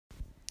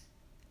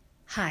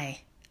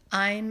Hi,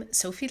 I'm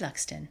Sophie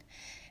Luxton,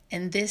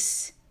 and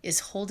this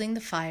is Holding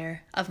the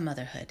Fire of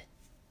Motherhood.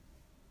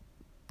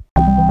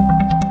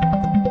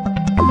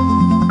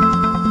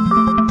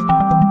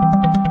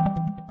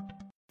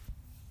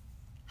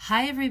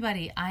 Hi,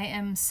 everybody. I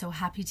am so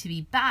happy to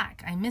be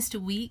back. I missed a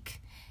week,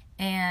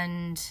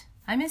 and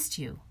I missed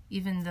you,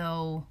 even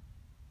though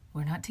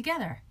we're not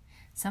together.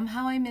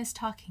 Somehow I miss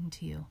talking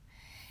to you,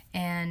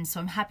 and so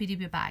I'm happy to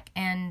be back.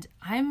 And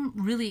I'm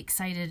really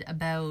excited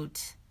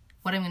about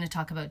what I'm going to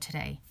talk about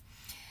today.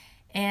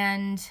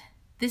 And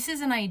this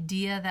is an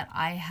idea that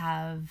I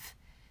have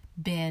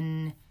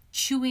been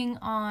chewing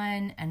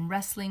on and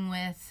wrestling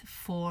with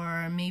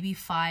for maybe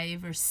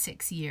 5 or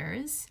 6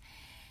 years.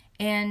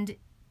 And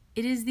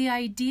it is the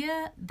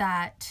idea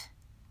that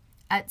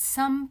at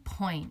some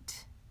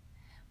point,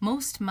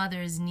 most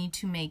mothers need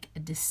to make a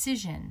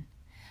decision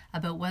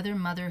about whether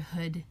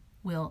motherhood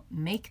will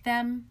make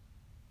them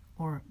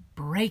or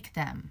break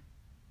them.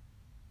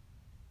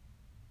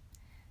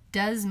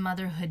 Does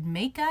motherhood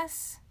make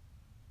us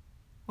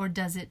or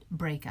does it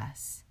break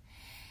us?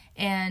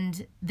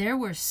 And there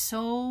were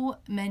so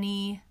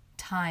many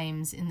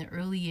times in the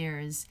early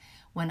years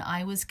when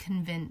I was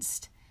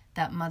convinced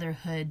that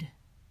motherhood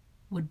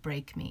would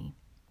break me.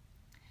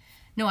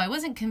 No, I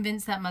wasn't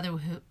convinced that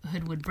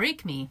motherhood would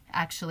break me.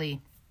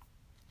 Actually,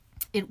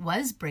 it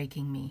was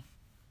breaking me.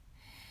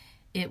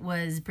 It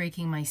was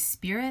breaking my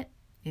spirit.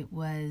 It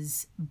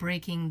was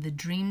breaking the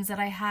dreams that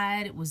I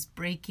had. It was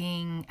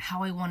breaking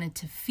how I wanted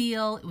to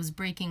feel. It was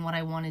breaking what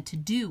I wanted to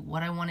do,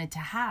 what I wanted to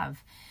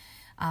have.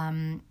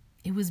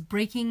 It was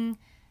breaking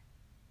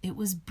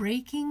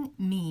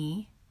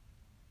me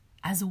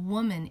as a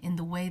woman in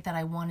the way that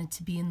I wanted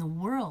to be in the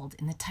world,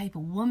 in the type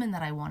of woman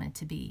that I wanted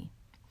to be.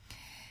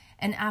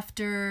 And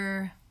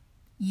after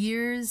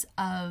years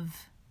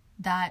of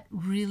that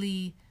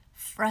really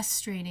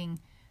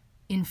frustrating,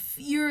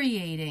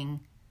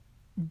 infuriating,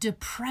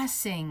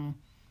 depressing,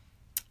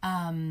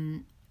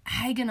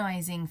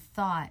 agonizing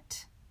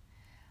thought,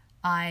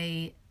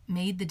 I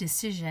made the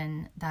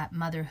decision that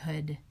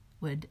motherhood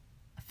would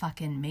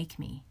fucking make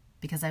me,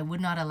 because I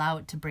would not allow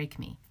it to break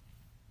me.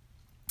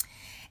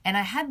 And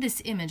I had this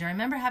image. I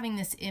remember having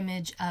this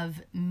image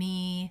of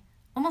me,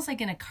 almost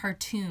like in a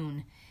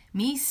cartoon,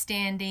 me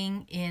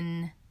standing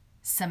in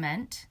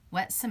cement,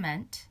 wet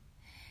cement,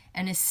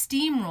 and a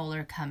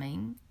steamroller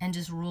coming and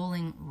just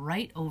rolling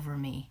right over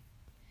me.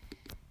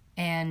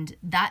 And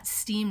that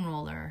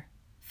steamroller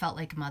felt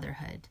like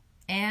motherhood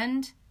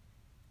and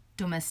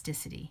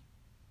domesticity.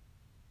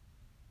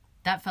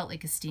 That felt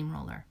like a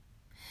steamroller.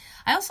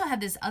 I also had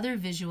this other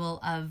visual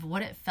of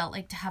what it felt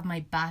like to have my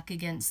back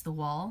against the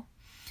wall.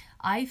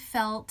 I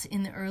felt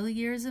in the early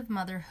years of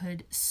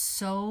motherhood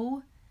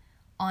so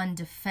on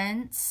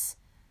defense,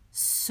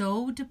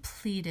 so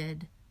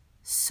depleted,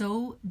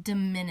 so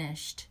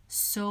diminished,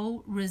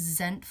 so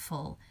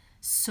resentful,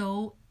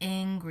 so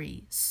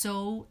angry,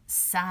 so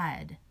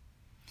sad,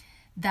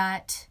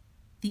 that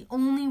the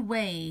only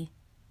way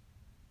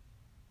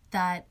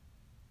that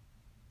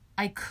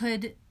I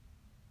could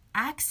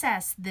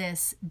access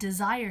this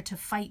desire to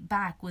fight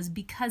back was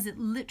because it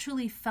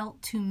literally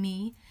felt to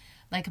me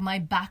like my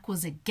back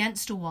was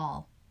against a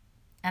wall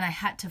and I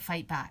had to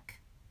fight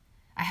back.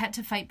 I had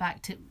to fight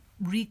back to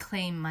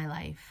reclaim my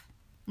life.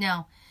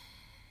 Now,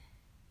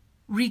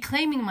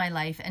 reclaiming my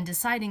life and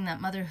deciding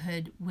that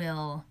motherhood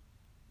will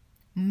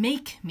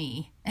make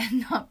me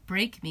and not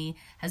break me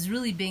has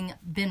really been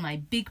my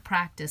big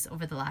practice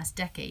over the last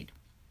decade.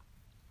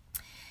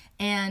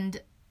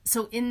 And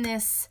so in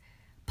this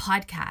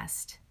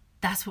podcast,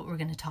 that's what we're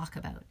going to talk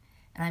about.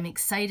 And I'm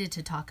excited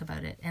to talk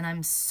about it. And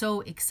I'm so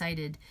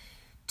excited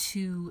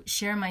to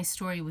share my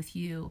story with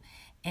you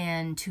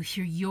and to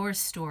hear your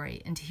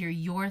story and to hear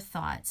your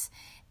thoughts.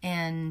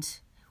 And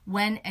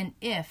when and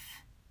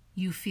if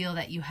you feel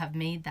that you have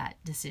made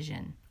that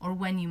decision, or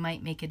when you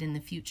might make it in the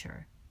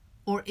future,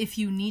 or if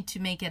you need to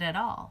make it at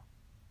all.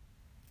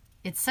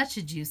 It's such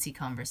a juicy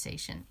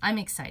conversation. I'm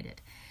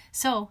excited.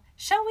 So,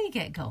 shall we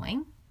get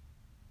going?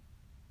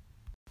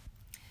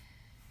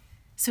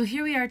 So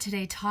here we are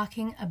today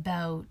talking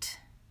about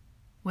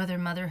whether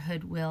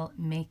motherhood will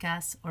make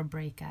us or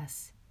break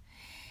us.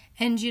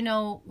 And you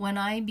know, when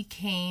I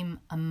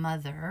became a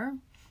mother,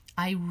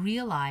 I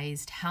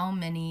realized how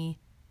many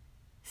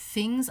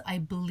things I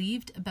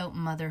believed about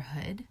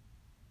motherhood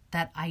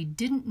that I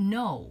didn't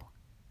know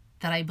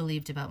that I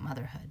believed about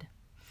motherhood.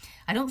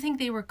 I don't think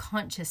they were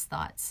conscious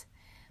thoughts,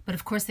 but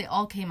of course they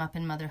all came up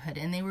in motherhood,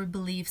 and they were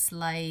beliefs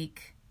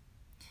like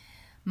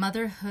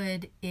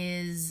motherhood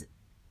is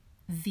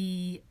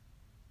the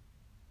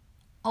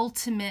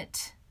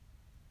ultimate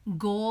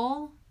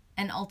goal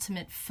and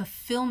ultimate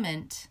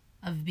fulfillment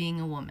of being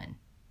a woman,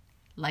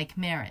 like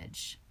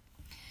marriage.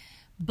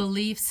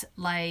 Beliefs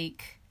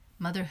like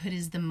motherhood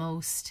is the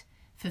most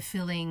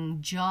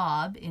fulfilling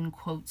job, in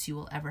quotes, you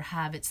will ever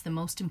have. It's the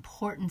most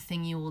important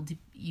thing you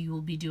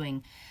will be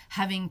doing.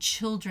 Having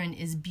children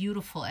is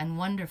beautiful and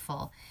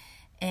wonderful.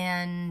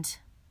 And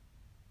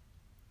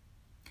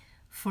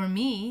for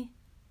me,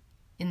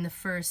 in the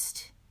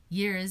first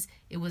years,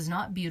 it was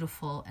not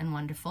beautiful and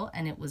wonderful,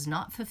 and it was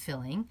not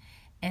fulfilling,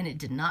 and it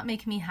did not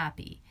make me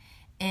happy.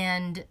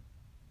 And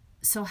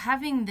so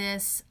having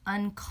these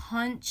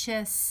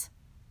unconscious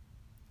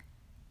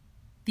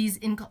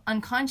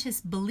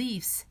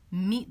beliefs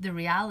meet the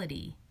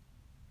reality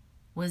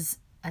was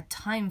a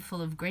time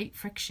full of great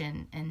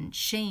friction and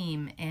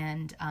shame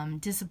and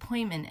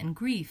disappointment and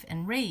grief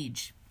and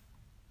rage.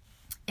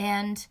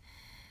 And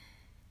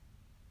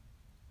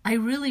I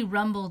really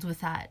rumbled with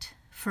that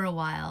for a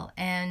while.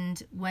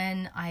 And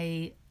when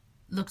I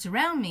looked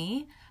around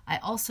me, I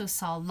also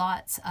saw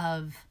lots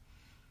of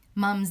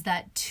moms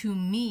that to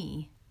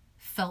me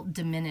felt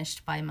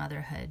diminished by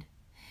motherhood.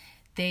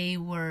 They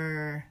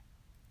were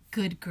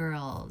good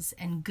girls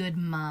and good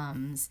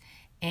moms,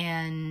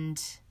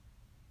 and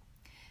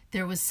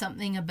there was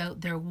something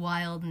about their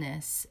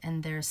wildness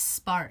and their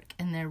spark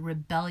and their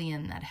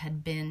rebellion that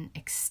had been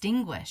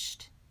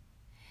extinguished.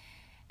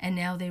 And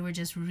now they were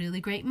just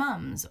really great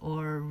moms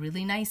or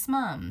really nice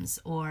moms.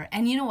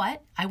 And you know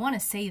what? I want to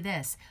say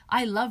this.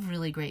 I love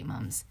really great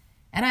moms.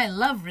 And I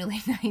love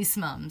really nice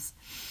moms.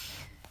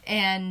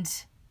 And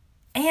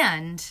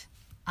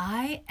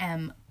I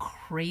am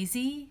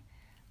crazy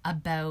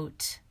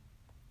about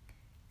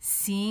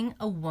seeing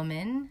a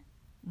woman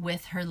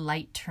with her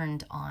light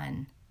turned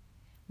on,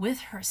 with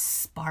her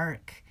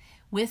spark,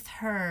 with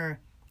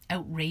her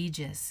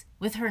outrageous,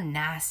 with her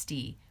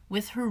nasty,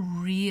 with her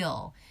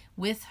real,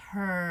 with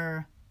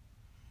her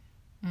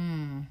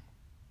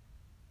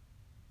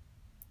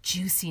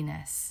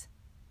juiciness.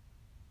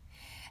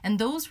 And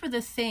those were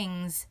the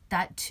things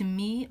that, to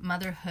me,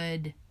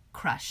 motherhood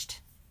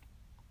crushed.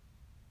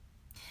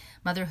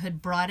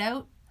 Motherhood brought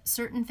out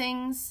certain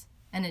things,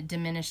 and it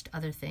diminished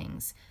other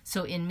things.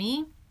 So in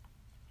me,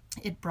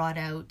 it brought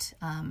out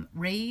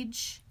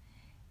rage,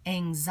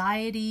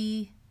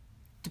 anxiety,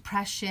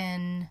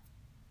 depression,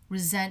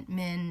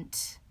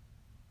 resentment,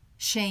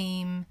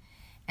 shame,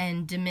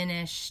 and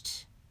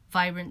diminished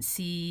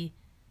vibrancy,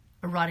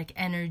 erotic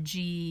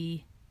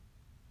energy,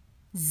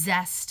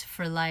 zest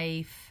for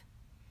life,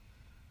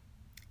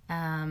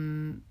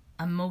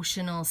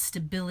 emotional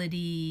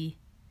stability,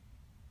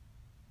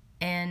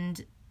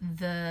 and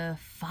the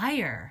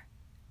fire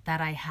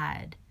that I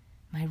had,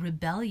 my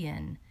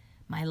rebellion,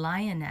 my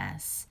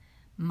lioness,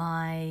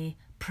 my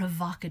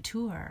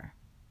provocateur.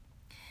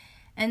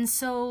 And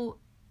so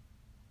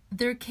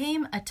there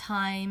came a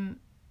time,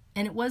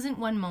 and it wasn't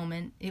one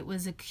moment, it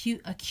was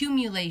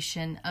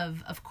accumulation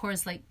of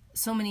course, like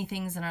so many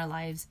things in our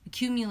lives,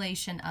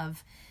 accumulation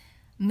of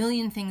a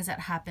million things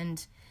that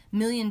happened, a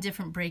million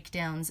different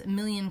breakdowns, a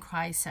million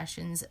cry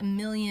sessions, a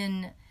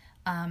million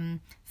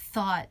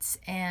thoughts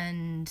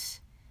and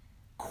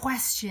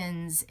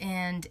questions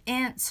and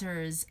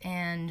answers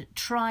and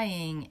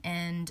trying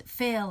and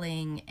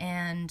failing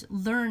and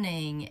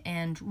learning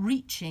and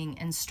reaching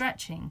and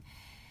stretching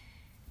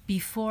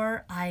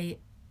before I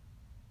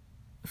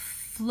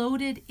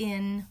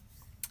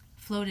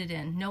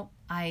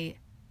I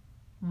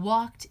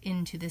walked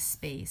into this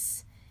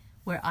space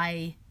where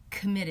I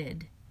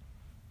committed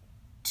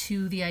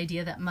to the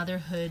idea that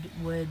motherhood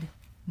would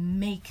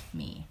make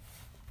me.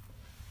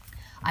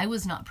 I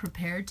was not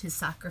prepared to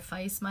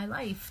sacrifice my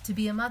life to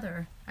be a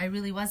mother. I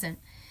really wasn't.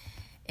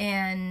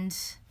 And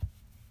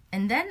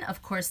then,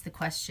 of course, the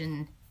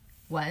question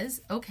was,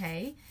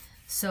 okay,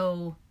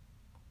 so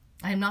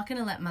I'm not going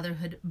to let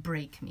motherhood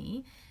break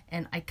me.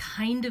 And I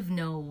kind of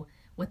know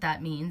what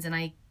that means. And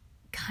I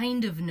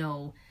kind of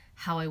know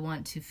how I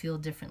want to feel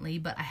differently,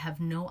 but I have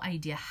no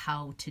idea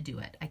how to do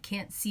it. I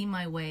can't see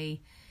my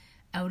way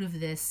out of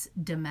this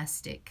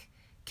domestic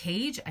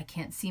cage. I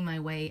can't see my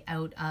way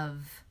out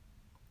of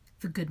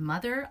the good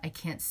mother. I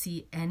can't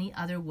see any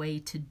other way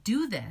to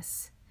do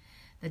this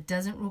that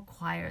doesn't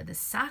require the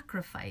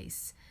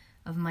sacrifice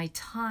of my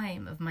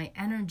time, of my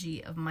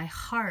energy, of my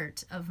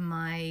heart, of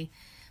my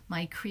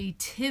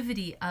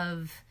creativity,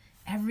 of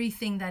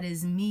everything that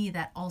is me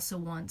that also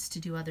wants to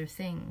do other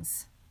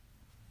things.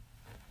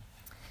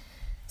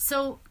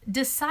 So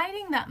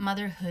deciding that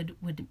motherhood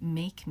would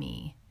make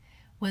me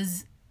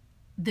was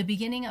the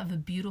beginning of a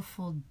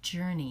beautiful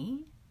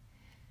journey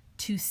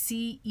to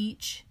see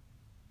each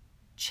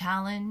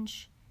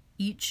challenge,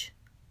 each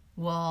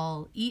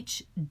wall,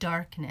 each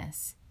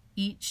darkness,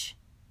 each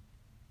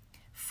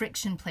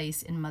friction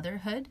place in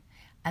motherhood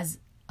as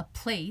a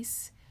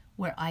place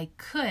where I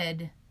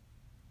could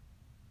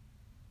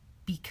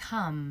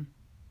become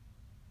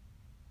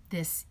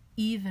this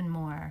even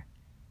more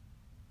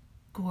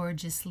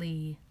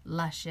gorgeously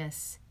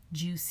luscious,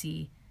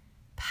 juicy,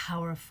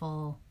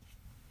 powerful,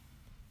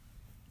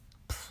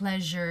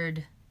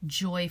 pleasured,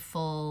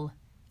 joyful,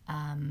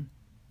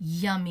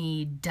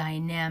 yummy,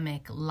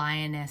 dynamic,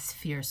 lioness,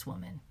 fierce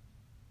woman.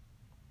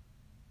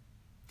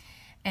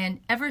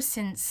 And ever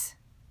since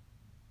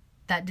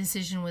that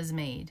decision was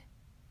made,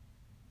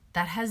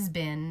 that has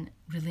been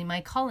really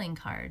my calling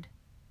card.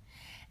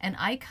 And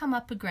I come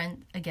up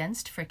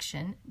against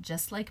friction,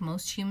 just like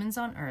most humans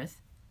on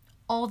earth,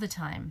 all the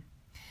time.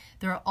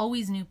 There are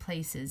always new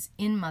places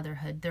in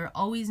motherhood. There are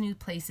always new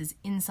places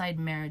inside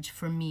marriage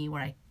for me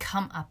where I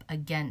come up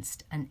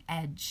against an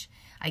edge.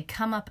 I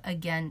come up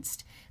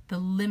against the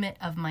limit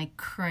of my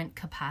current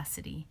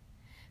capacity,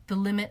 the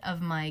limit of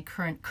my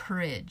current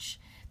courage,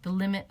 the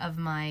limit of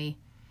my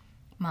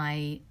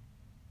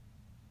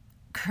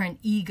current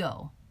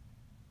ego.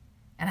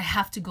 And I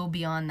have to go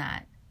beyond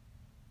that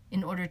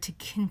in order to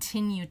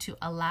continue to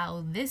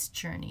allow this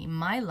journey,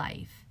 my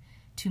life,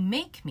 to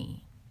make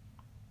me.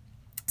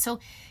 So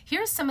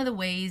here are some of the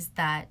ways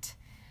that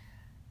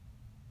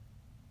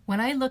when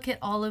I look at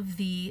all of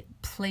the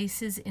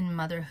places in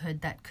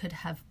motherhood that could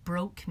have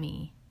broke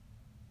me,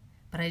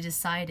 but I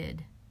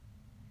decided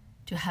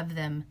to have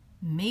them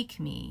make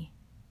me,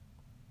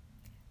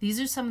 these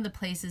are some of the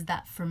places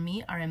that for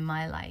me are in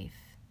my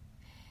life.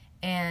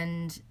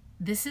 And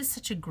this is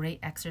such a great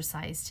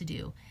exercise to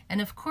do.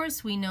 And of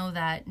course we know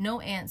that no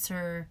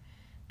answer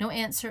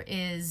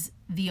is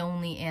the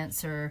only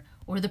answer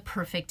or the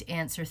perfect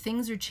answer.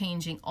 Things are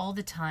changing all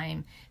the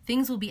time.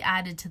 Things will be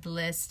added to the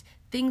list.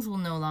 Things will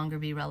no longer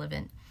be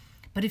relevant.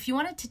 But if you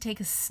wanted to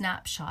take a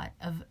snapshot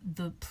of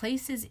the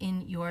places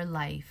in your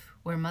life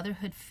where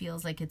motherhood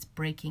feels like it's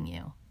breaking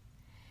you,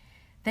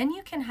 then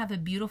you can have a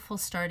beautiful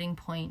starting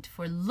point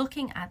for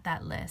looking at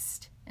that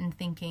list and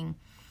thinking,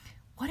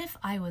 what if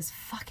I was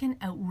fucking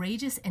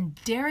outrageous and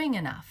daring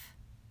enough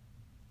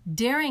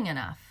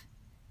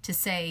to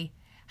say,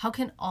 how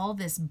can all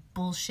this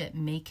bullshit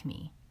make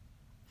me?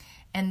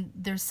 And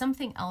there's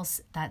something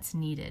else that's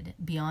needed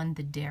beyond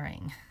the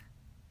daring,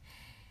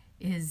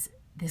 is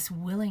this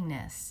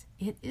willingness.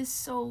 It is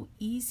so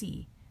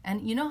easy.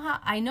 And you know how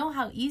I know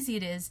how easy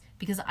it is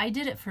because I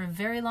did it for a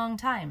very long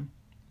time.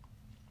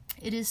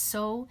 It is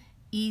so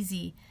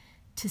easy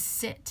to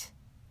sit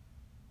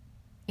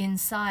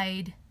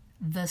inside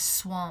the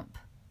swamp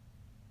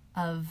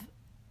of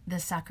the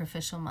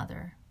sacrificial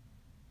mother,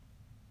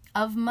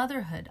 of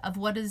motherhood, of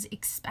what is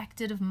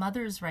expected of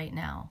mothers right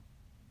now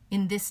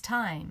in this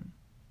time.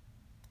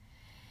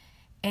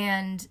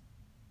 And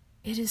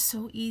it is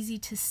so easy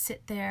to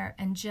sit there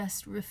and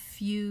just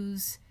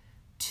refuse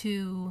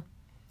to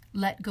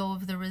let go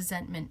of the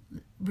resentment,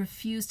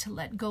 refuse to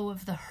let go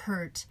of the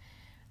hurt,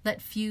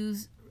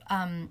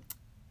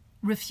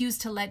 refuse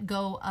to let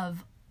go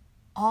of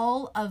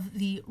all of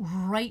the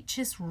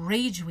righteous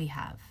rage we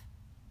have.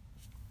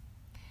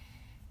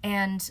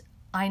 And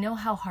I know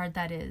how hard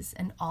that is,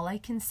 and all I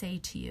can say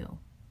to you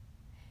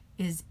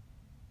is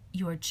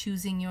you are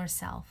choosing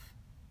yourself.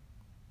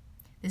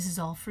 This is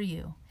all for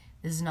you.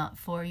 This is not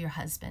for your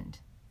husband.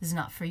 This is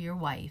not for your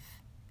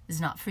wife. This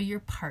is not for your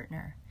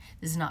partner.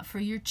 This is not for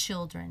your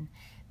children.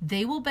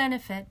 They will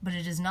benefit, but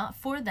it is not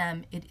for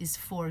them. It is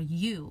for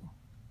you.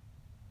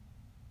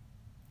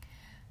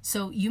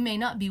 So you may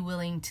not be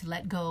willing to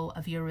let go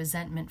of your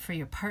resentment for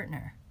your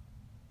partner,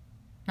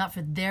 not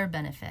for their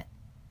benefit,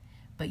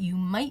 but you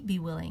might be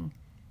willing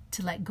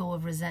to let go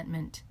of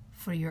resentment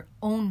for your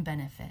own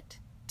benefit,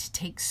 to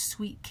take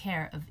sweet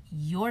care of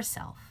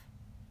yourself.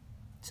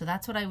 So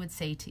that's what I would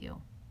say to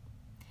you.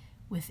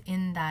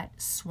 Within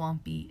that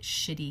swampy,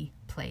 shitty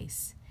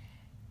place,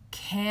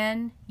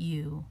 can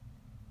you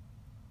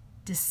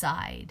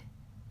decide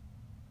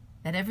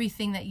that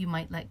everything that you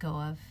might let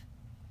go of,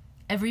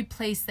 every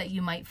place that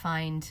you might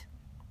find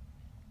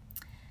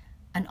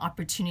an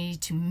opportunity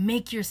to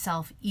make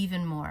yourself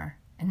even more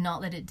and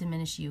not let it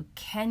diminish you,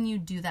 can you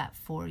do that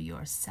for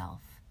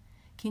yourself?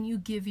 Can you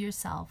give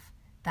yourself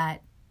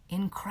that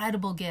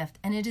incredible gift?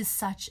 And it is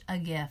such a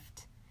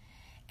gift.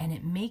 And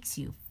it makes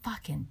you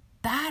fucking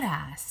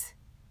badass.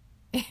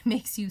 It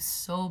makes you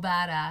so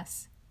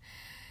badass.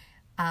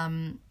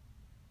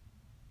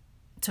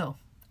 So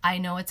I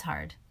know it's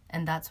hard,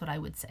 and that's what I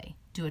would say.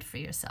 Do it for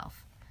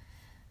yourself.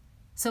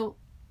 So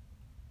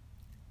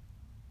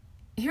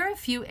here are a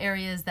few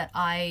areas that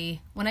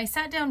when I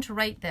sat down to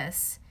write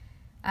this,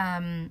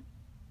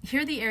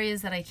 here are the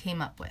areas that I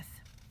came up with.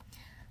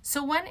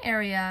 So one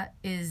area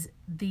is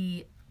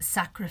the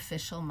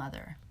sacrificial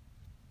mother.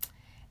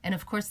 And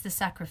of course, the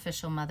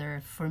sacrificial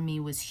mother for me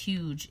was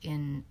huge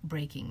in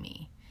breaking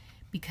me,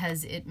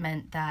 because it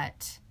meant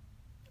that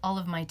all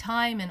of my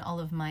time and all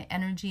of my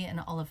energy and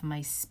all of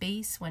my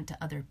space went to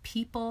other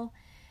people.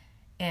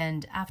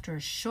 And after a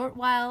short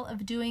while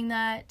of doing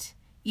that,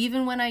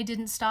 even when I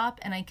didn't stop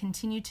and I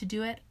continued to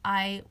do it,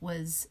 I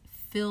was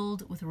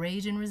filled with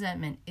rage and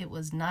resentment. It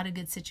was not a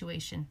good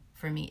situation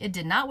for me. It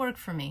did not work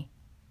for me.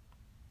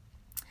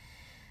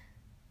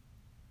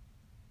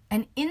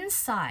 And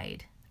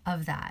inside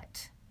of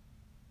that,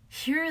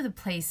 here are the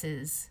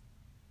places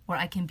where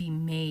I can be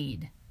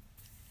made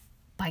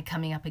by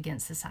coming up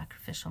against the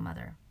sacrificial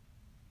mother.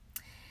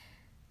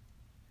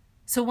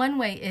 So one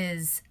way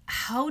is,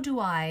 how do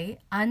I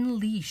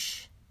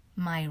unleash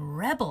my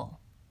rebel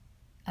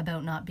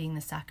about not being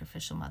the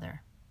sacrificial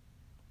mother?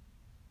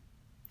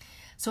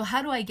 So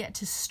how do I get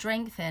to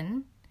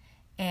strengthen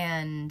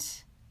and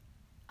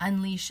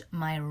unleash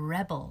my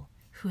rebel,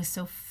 who is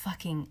so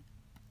fucking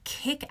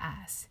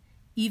kick-ass,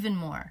 even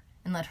more,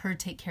 and let her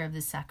take care of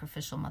this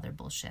sacrificial mother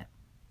bullshit?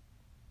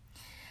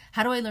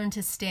 How do I learn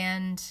to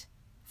stand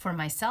for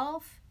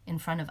myself, in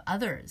front of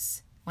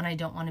others, when I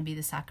don't want to be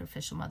the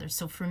sacrificial mother.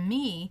 So for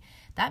me,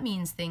 that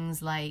means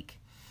things like,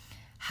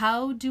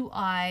 how do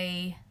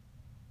I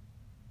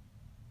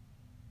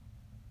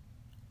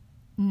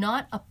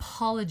not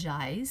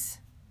apologize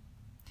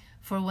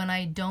for when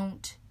I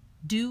don't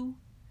do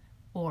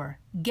or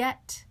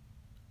get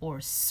or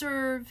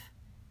serve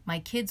my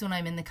kids when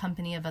I'm in the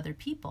company of other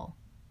people?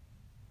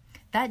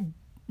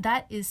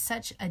 That is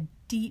such a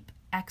deep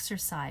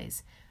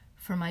exercise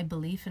for my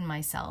belief in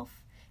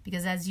myself,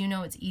 because as you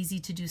know, it's easy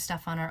to do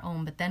stuff on our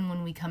own, but then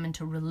when we come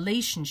into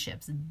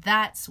relationships,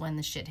 that's when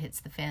the shit hits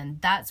the fan.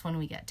 That's when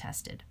we get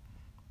tested.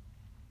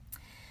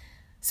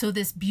 So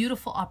this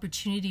beautiful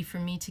opportunity for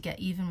me to get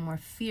even more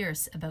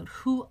fierce about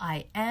who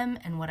I am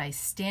and what I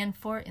stand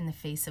for in the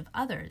face of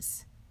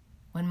others,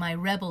 when my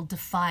rebel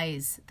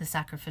defies the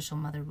sacrificial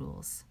mother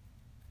rules.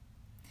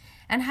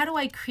 And how do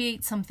I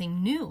create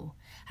something new?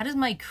 How does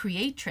my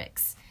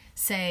creatrix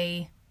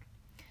say,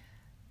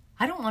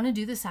 I don't want to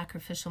do the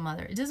sacrificial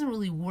mother. It doesn't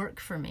really work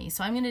for me.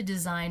 So I'm going to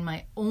design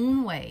my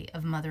own way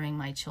of mothering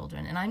my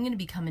children. And I'm going to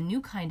become a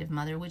new kind of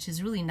mother, which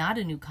is really not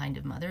a new kind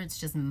of mother. It's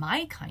just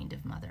my kind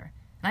of mother.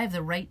 And I have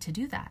the right to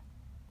do that.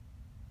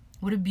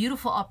 What a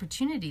beautiful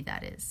opportunity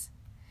that is.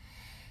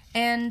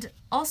 And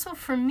also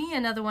for me,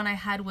 another one I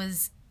had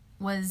was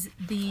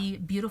the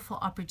beautiful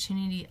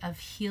opportunity of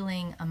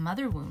healing a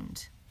mother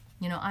wound.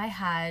 You know, I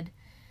had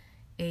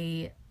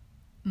a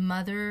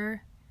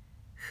mother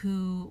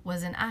who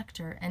was an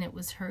actor, and it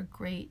was her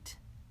great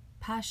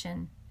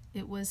passion.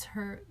 It was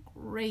her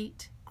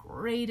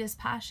greatest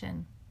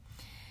passion.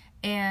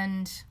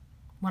 And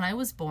when I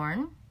was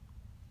born,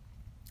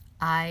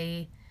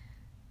 I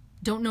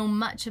don't know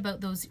much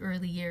about those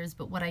early years,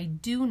 but what I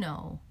do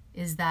know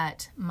is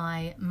that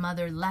my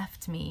mother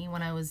left me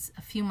when I was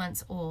a few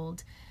months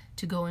old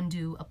to go and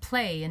do a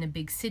play in a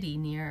big city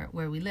near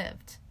where we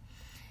lived.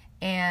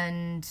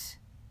 And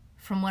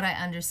from what I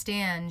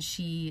understand,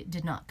 she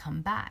did not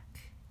come back.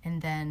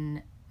 And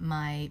then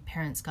my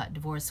parents got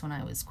divorced when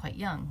I was quite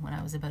young, when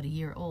I was about a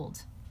year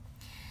old.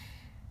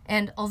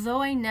 And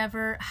although I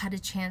never had a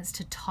chance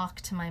to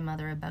talk to my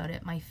mother about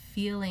it, my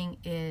feeling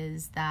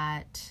is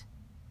that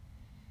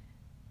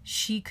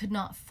she could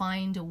not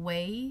find a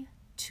way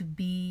to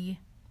be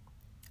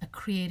a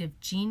creative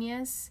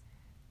genius,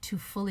 to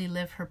fully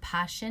live her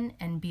passion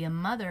and be a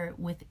mother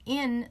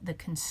within the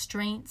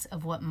constraints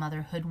of what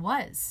motherhood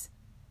was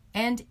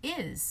and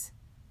is.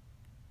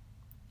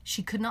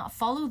 She could not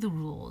follow the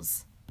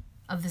rules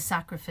of the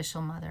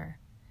sacrificial mother.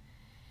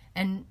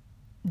 And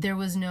there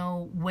was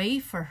no way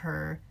for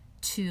her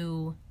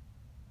to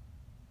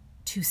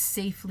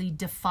safely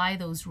defy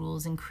those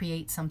rules and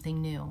create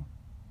something new.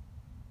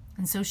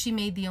 And so she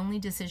made the only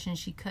decision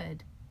she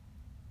could,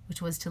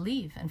 which was to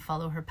leave and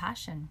follow her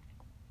passion.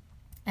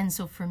 And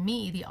so for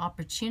me, the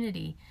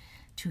opportunity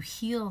to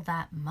heal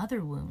that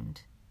mother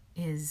wound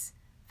is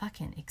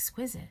fucking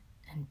exquisite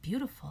and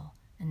beautiful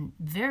and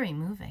very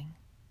moving.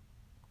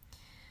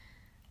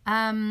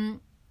 My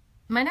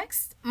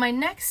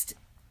next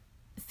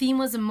theme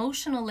was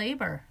emotional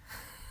labor.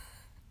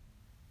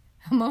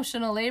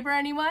 Emotional labor,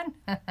 anyone?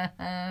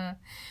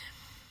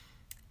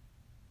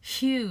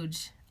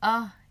 Huge,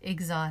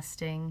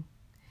 exhausting.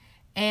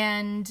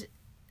 And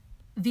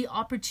the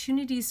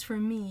opportunities for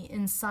me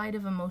inside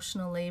of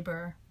emotional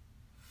labor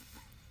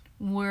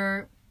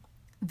were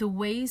the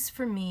ways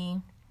for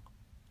me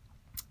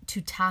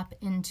to tap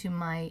into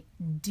my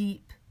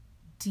deep,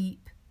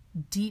 deep,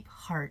 deep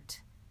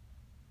heart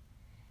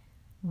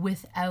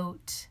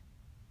without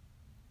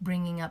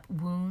bringing up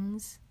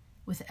wounds,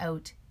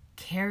 without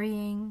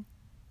carrying,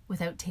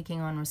 without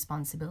taking on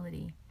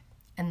responsibility.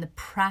 And the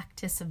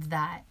practice of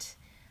that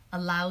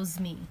allows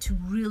me to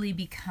really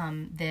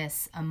become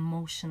this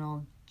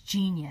emotional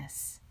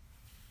genius,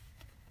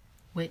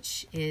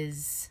 which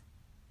is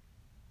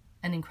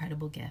an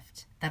incredible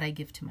gift that I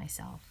give to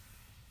myself.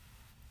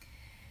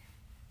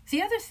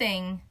 The other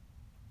thing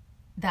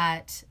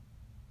that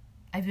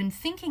I've been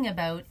thinking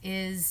about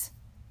is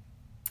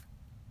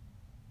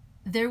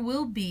there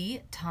will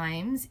be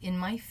times in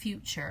my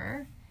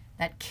future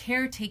that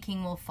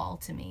caretaking will fall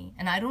to me.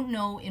 And I don't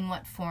know in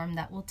what form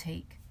that will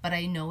take, but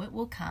I know it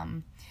will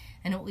come.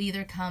 And it will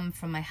either come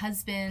from my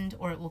husband,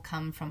 or it will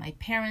come from my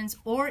parents,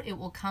 or it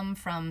will come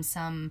from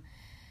some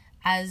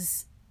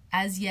as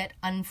yet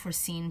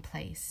unforeseen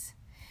place.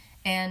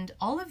 And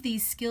all of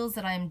these skills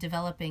that I'm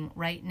developing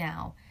right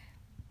now,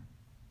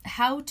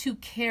 how to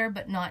care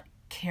but not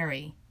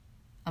carry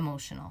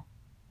emotional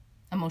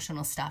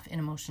stuff in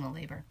emotional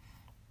labor.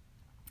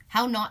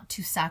 How not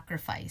to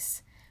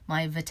sacrifice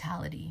my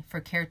vitality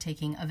for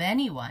caretaking of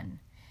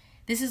anyone.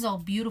 This is all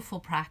beautiful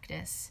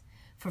practice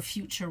for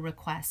future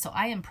requests. So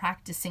I am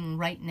practicing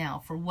right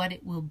now for what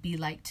it will be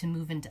like to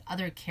move into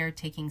other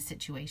caretaking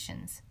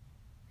situations.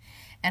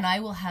 And I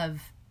will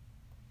have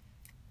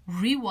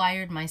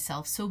rewired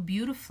myself so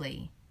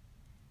beautifully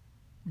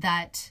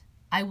that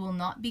I will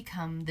not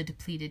become the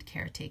depleted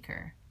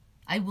caretaker.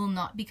 I will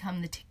not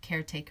become the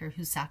caretaker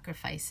who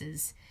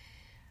sacrifices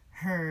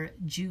her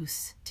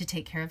juice to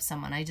take care of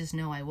someone. I just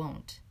know I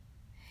won't.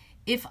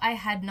 if I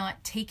had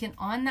not taken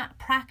on that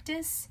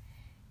practice,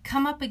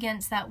 come up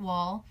against that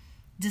wall,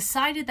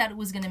 decided that it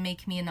was going to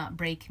make me and not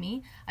break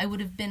me, I would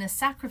have been a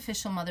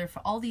sacrificial mother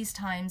for all these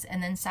times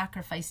and then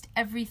sacrificed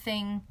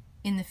everything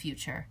in the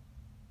future.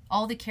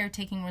 All the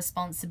caretaking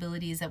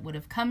responsibilities that would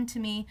have come to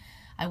me,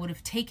 I would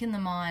have taken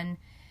them on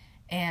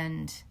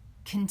and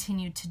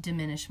continued to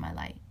diminish my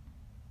light.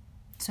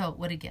 So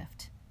what a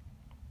gift.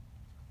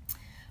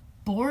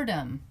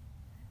 Boredom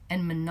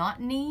and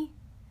monotony,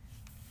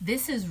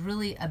 this is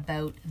really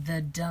about the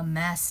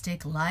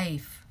domestic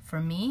life. For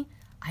me,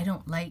 I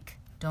don't like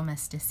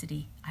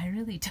domesticity. I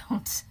really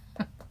don't.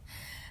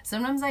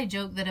 Sometimes I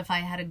joke that if I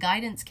had a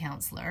guidance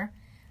counselor,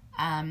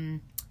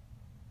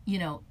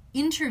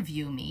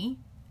 interview me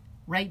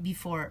right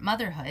before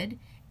motherhood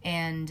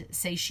and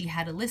say she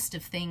had a list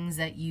of things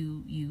that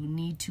you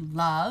need to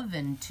love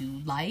and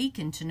to like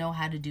and to know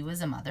how to do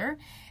as a mother.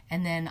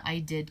 And then I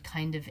did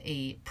kind of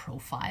a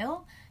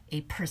profile,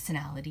 a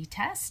personality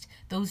test.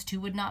 Those two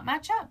would not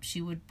match up.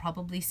 She would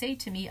probably say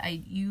to me,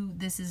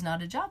 this is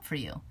not a job for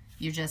you.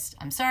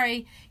 I'm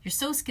sorry, you're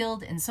so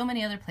skilled in so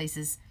many other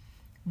places.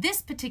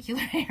 This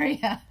particular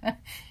area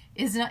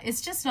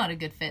it's just not a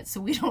good fit.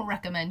 So we don't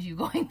recommend you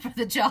going for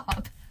the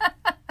job.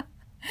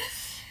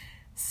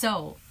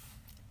 So,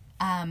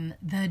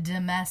 the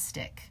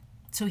domestic.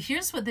 So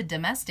here's what the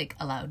domestic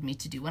allowed me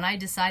to do. When I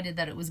decided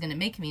that it was going to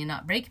make me and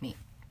not break me,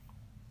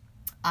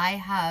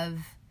 I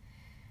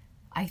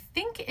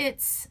think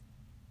it's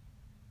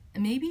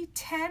maybe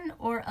 10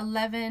 or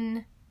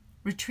 11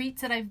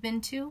 retreats that I've been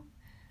to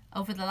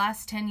over the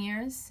last 10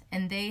 years.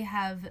 And they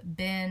have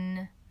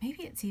been,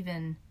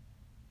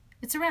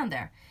 it's around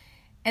there.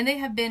 And they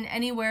have been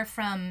anywhere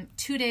from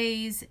 2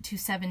 days to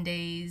 7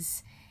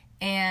 days.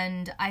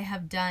 And I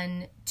have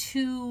done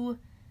 2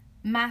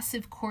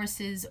 massive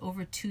courses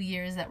over 2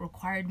 years that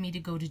required me to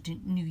go to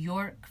New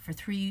York for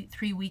three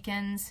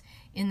weekends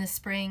in the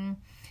spring.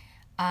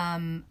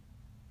 And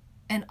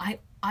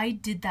I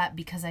did that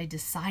because I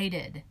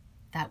decided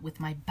that with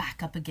my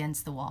back up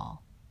against the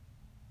wall,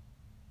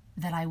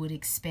 that I would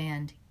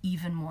expand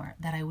even more,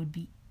 that I would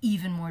be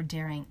even more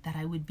daring, that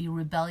I would be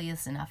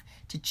rebellious enough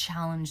to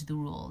challenge the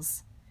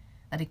rules,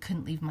 that I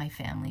couldn't leave my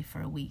family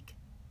for a week.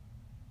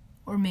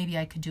 Or maybe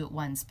I could do it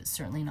once, but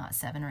certainly not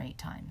 7 or 8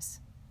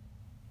 times.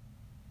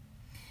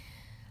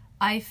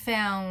 I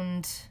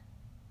found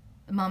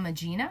Mama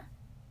Gina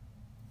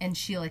and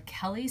Sheila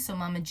Kelly. So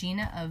Mama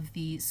Gina of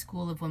the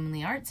School of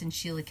Womanly Arts and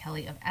Sheila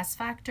Kelly of S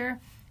Factor.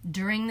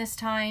 During this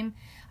time,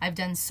 I've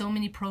done so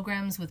many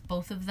programs with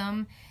both of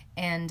them,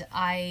 and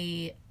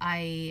I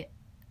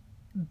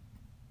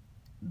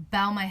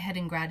bow my head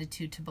in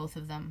gratitude to both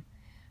of them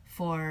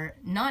for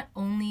not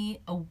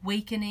only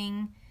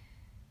awakening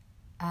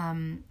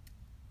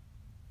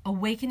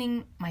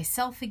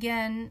myself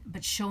again,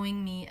 but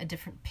showing me a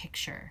different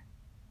picture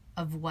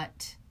of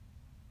what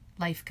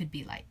life could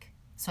be like.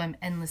 So I'm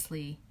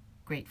endlessly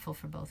grateful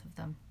for both of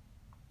them.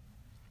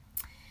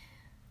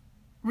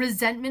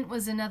 Resentment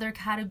was another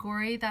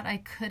category that I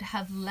could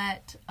have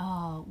let,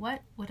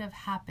 what would have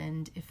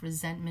happened if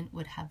resentment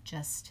would have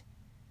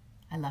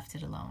I left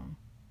it alone.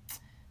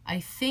 I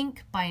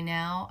think by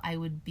now I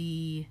would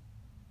be,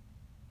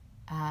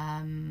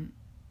 I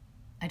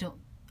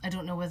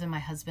don't know whether my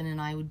husband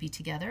and I would be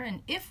together.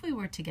 And if we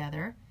were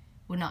together,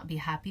 would not be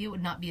happy. It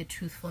would not be a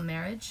truthful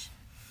marriage.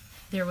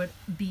 There would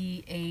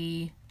be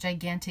a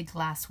gigantic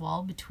glass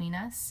wall between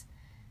us.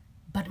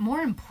 But more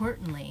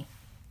importantly,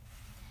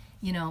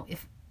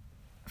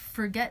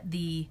 forget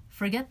the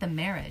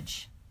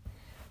marriage.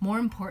 More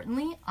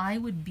importantly, I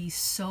would be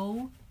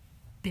so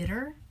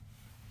bitter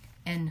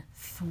and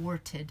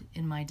thwarted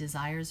in my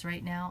desires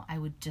right now. I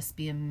would just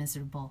be a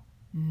miserable,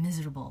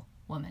 miserable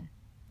woman.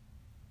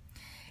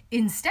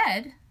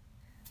 Instead,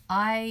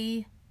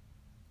 I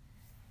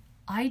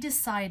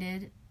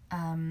decided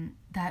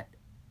that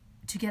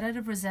to get out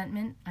of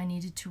resentment, I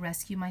needed to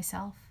rescue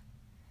myself.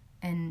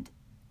 And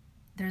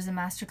there's a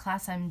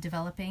masterclass I'm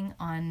developing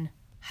on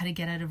how to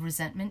get out of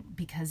resentment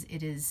because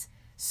it is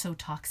so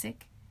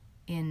toxic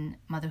in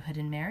motherhood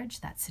and marriage,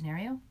 that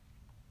scenario.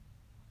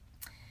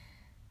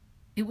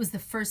 It was the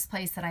first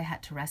place that I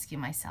had to rescue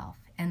myself.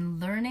 And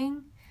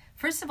learning,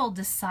 first of all,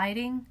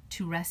 deciding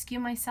to rescue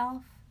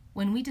myself.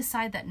 When we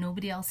decide that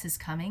nobody else is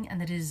coming and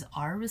that it is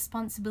our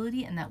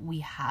responsibility and that we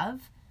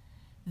have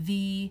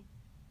the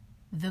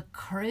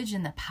courage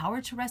and the power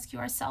to rescue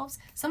ourselves,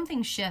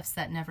 something shifts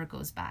that never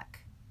goes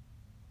back.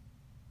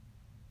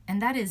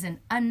 And that is an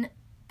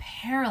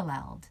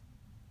unparalleled,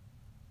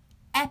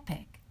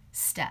 epic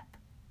step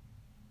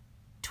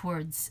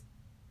towards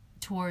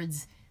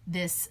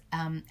this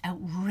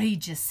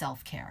outrageous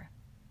self-care.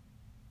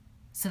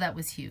 So that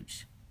was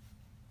huge.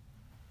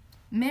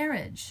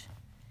 Marriage.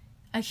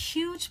 A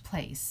huge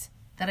place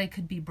that I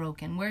could be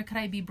broken. Where could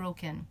I be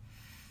broken?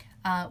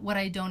 What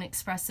I don't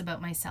express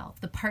about myself.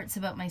 The parts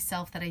about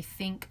myself that I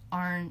think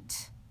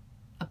aren't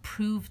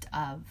approved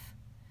of,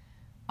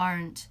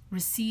 aren't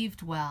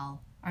received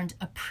well, aren't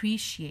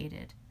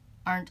appreciated,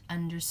 aren't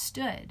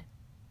understood.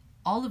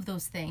 All of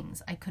those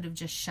things I could have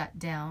just shut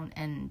down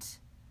and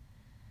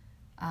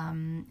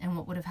And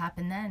what would have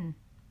happened then?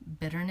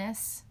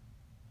 Bitterness,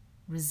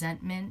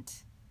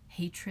 resentment,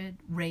 hatred,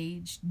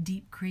 rage,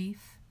 deep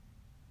grief.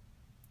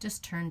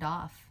 Just turned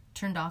off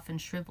and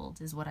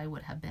shriveled is what I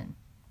would have been.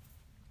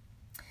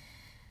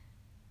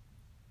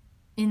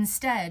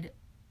 Instead,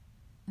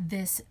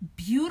 this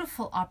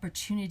beautiful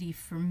opportunity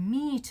for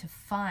me to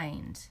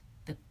find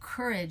the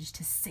courage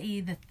to say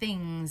the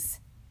things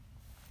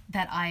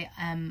that I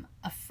am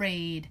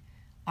afraid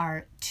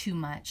are too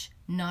much,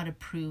 not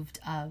approved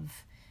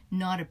of,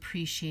 not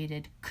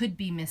appreciated, could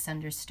be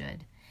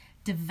misunderstood.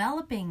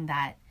 Developing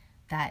that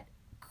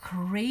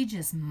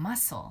courageous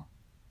muscle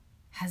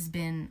has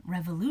been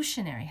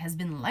revolutionary, has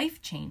been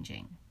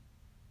life-changing.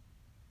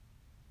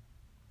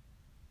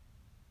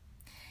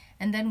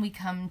 And then we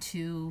come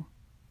to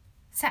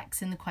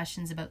sex and the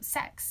questions about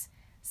sex.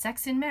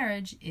 Sex in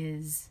marriage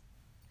is,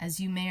 as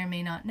you may or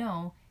may not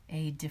know,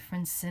 a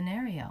different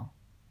scenario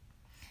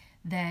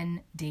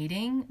than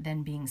dating,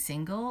 than being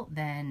single,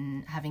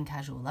 than having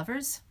casual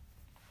lovers.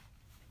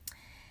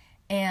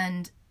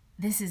 And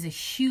this is a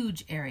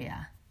huge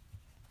area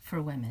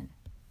for women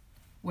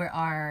where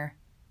our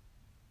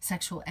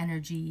sexual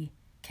energy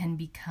can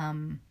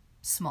become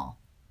small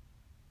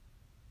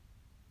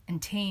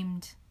and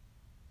tamed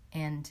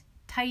and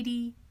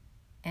tidy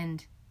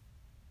and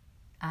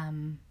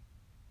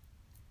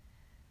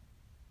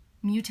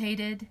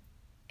mutated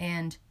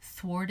and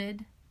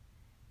thwarted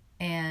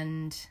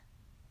and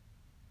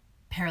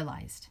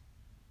paralyzed.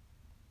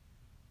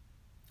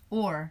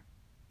 Or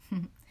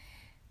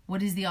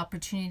what is the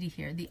opportunity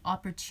here? The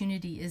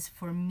opportunity is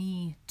for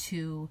me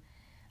to,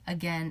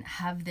 again,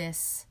 have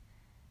this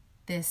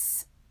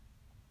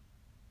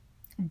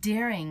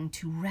daring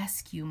to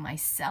rescue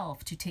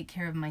myself, to take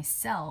care of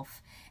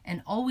myself,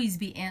 and always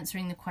be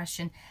answering the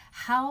question,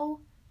 how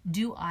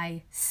do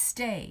I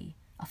stay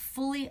a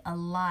fully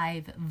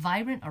alive,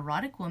 vibrant,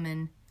 erotic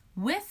woman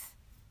with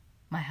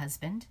my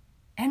husband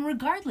and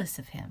regardless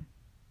of him?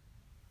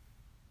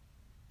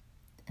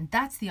 And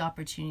that's the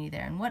opportunity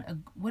there. And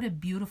what a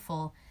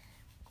beautiful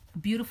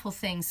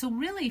thing. So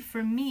really,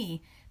 for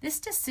me, this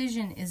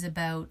decision is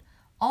about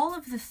all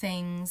of the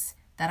things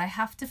that I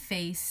have to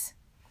face,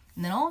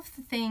 and then all of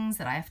the things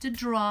that I have to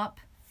drop,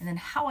 and then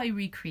how I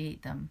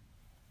recreate them.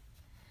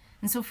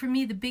 And so for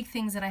me, the big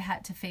things that I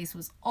had to face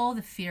was all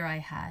the fear I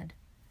had,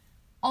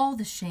 all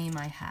the shame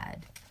I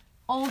had,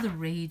 all the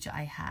rage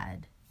I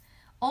had,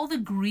 all the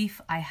grief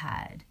I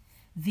had,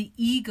 the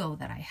ego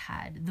that I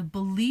had, the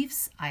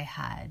beliefs I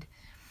had.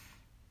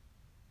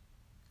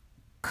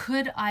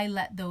 Could I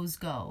let those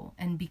go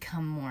and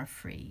become more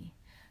free?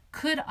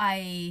 Could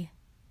I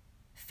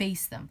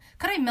face them?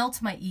 Could I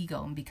melt my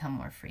ego and become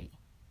more free?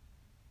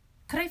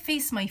 Could I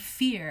face my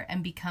fear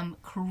and become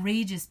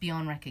courageous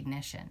beyond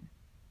recognition?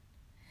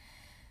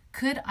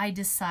 Could I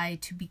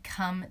decide to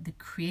become the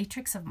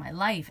creatrix of my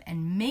life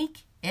and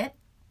make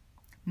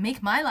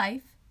my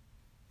life,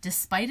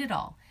 despite it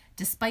all,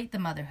 despite the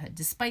motherhood,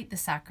 despite the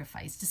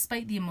sacrifice,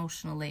 despite the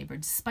emotional labor,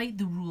 despite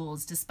the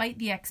rules, despite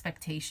the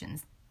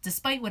expectations,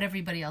 despite what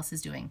everybody else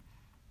is doing?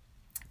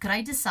 Could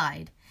I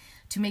decide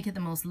to make it the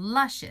most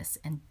luscious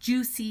and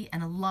juicy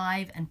and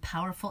alive and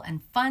powerful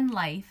and fun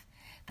life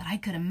that I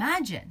could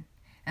imagine?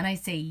 And I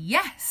say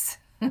yes.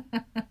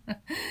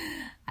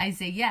 I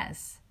say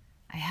yes.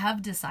 I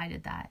have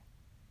decided that.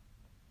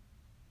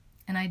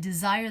 And I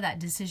desire that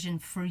decision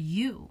for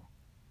you.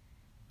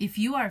 If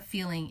you are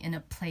feeling in a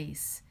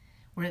place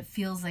where it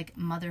feels like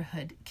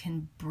motherhood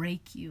can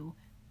break you,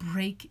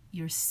 break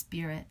your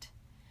spirit,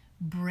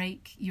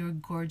 break your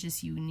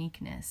gorgeous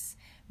uniqueness,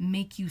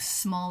 make you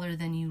smaller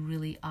than you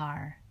really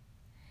are,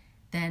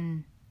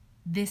 then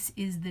this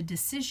is the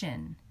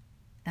decision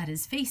that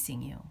is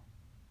facing you.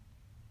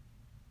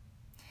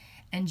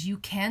 And you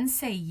can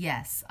say,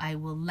 yes, I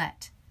will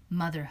let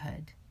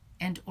motherhood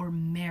and or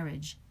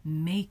marriage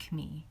make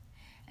me.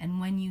 And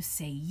when you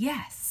say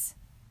yes,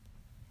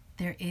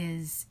 there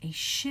is a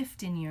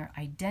shift in your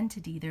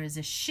identity. There is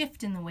a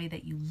shift in the way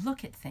that you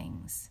look at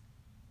things.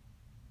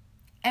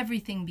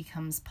 Everything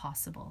becomes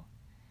possible.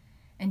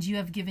 And you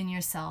have given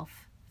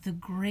yourself the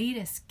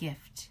greatest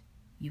gift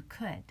you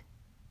could.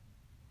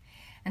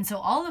 And so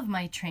all of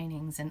my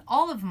trainings and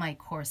all of my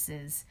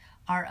courses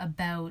are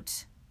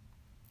about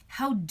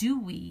how do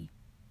we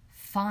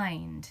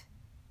find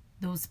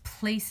those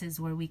places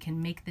where we can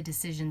make the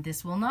decision,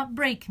 this will not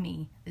break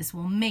me, this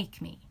will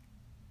make me.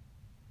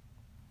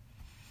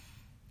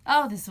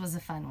 Oh, this was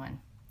a fun one.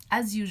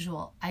 As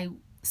usual, I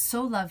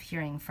so love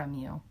hearing from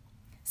you.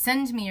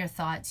 Send me your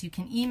thoughts. You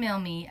can email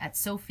me at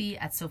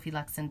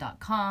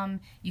sophie@sophieluxon.com.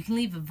 You can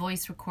leave a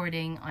voice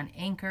recording on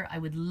Anchor.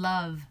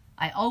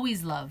 I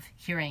always love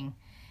hearing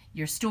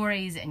your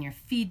stories and your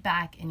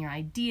feedback and your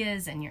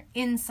ideas and your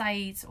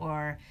insights,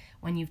 or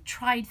when you've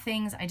tried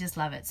things. I just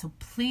love it. So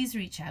please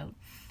reach out.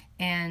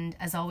 And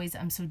as always,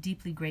 I'm so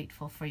deeply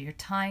grateful for your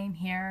time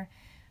here,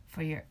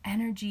 for your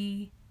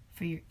energy,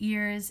 for your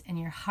ears and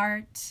your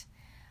heart.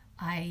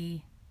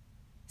 I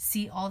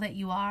see all that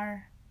you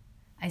are.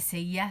 I say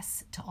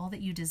yes to all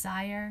that you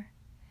desire.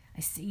 I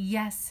say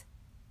yes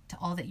to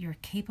all that you're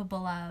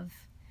capable of.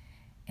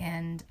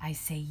 And I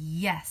say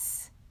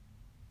yes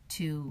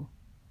to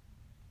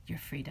your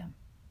freedom.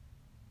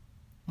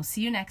 We'll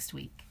see you next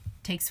week.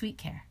 Take sweet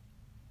care.